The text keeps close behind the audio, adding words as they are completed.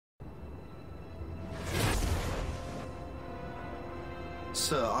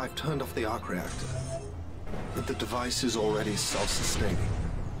Sir, I've turned off the arc reactor, but the device is already self-sustaining.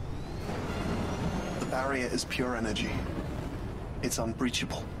 The barrier is pure energy. It's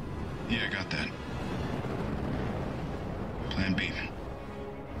unbreachable. Yeah, I got that. Plan B.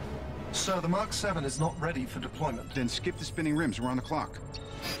 Sir, the Mark 7 is not ready for deployment. Then skip the spinning rims. We're on the clock.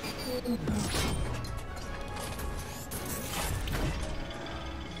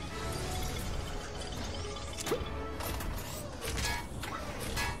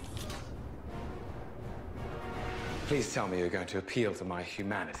 Please tell me you're going to appeal to my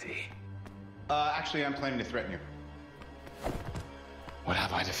humanity. Actually, I'm planning to threaten you. What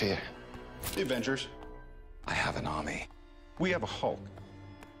have I to fear? The Avengers. I have an army. We have a Hulk.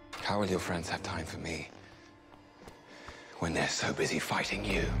 How will your friends have time for me when they're so busy fighting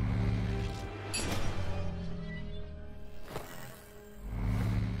you?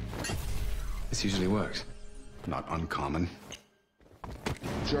 This usually works. Not uncommon.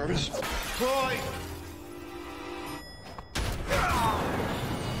 Jarvis. Troy!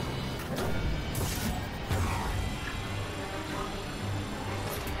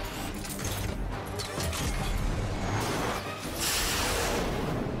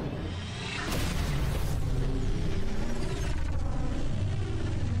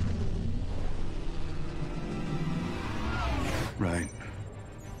 Right.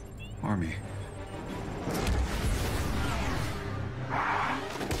 Army.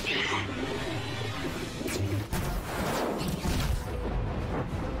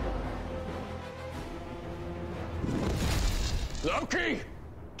 Loki!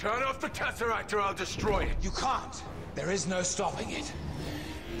 Turn off the Tesseract or I'll destroy it. You can't. There is no stopping it.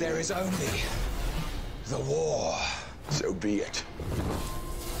 There is only the war. So be it.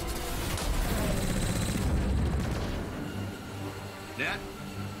 Nat?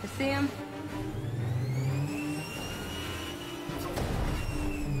 I see him.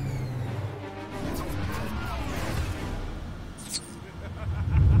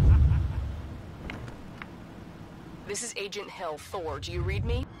 This is Agent Hill, Thor. Do you read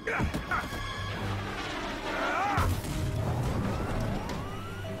me? Look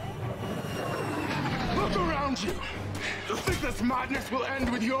around you! You think this madness will end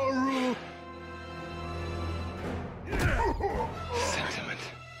with your rule? Sentiment.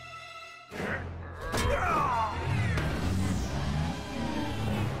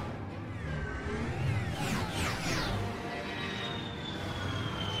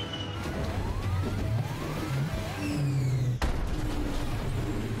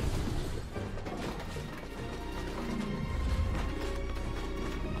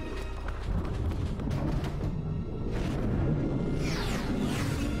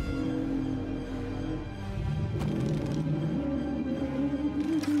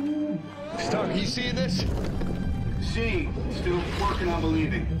 Stark, you see this? See, still working on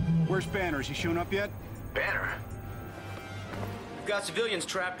believing. Where's Banner? Is he shown up yet? Banner. We've got civilians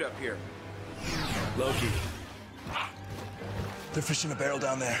trapped up here. Loki. They're fishing a barrel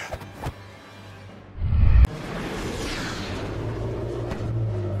down there.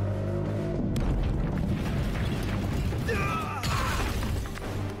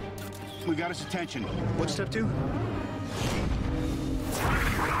 We got his attention. What's step 2?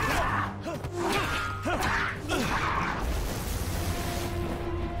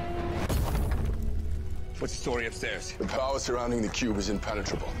 What's the story upstairs? The power surrounding the cube is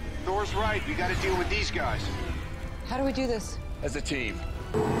impenetrable. Thor's right. We gotta deal with these guys. How do we do this? As a team.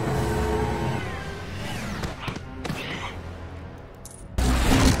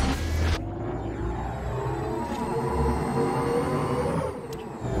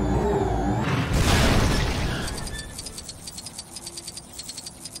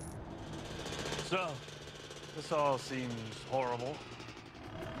 So, this all seems horrible.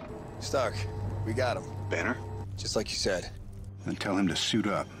 Stark, we got him. Banner? Just like you said. Then tell him to suit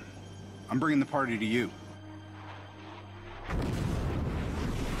up. I'm bringing the party to you.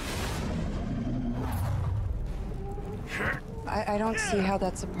 I don't see how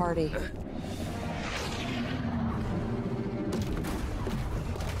that's a party.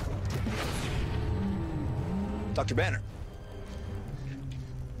 Dr. Banner.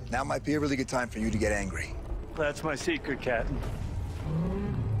 Now might be a really good time for you to get angry. That's my secret, Captain.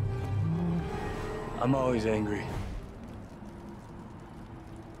 I'm always angry.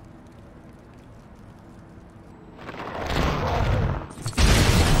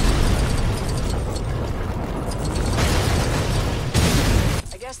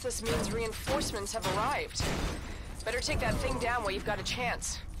 I guess this means reinforcements have arrived. Better take that thing down while you've got a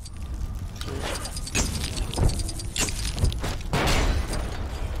chance.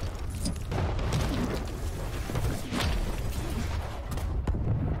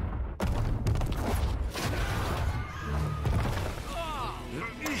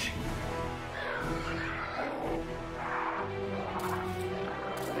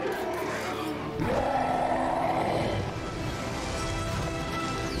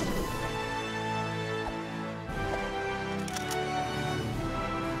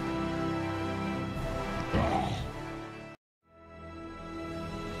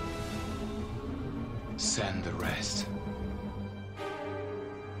 Send the rest.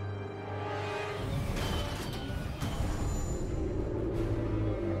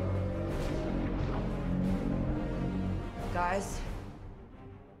 Guys,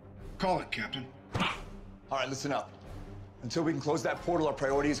 Call it, Captain. All right, listen up. Until we can close that portal, our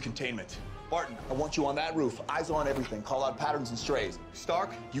priority is containment. Barton, I want you on that roof, eyes on everything, call out patterns and strays. Stark,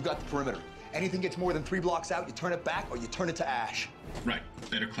 you got the perimeter. Anything gets more than 3 blocks out, you turn it back or you turn it to ash. Right.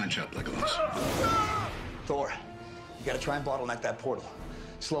 Better clench up, Legolas. Thor, you gotta try and bottleneck that portal.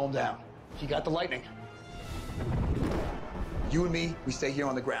 Slow him down. He got the lightning. You and me, we stay here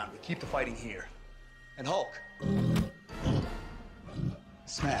on the ground. We keep the fighting here. And Hulk,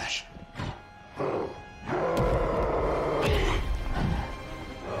 smash.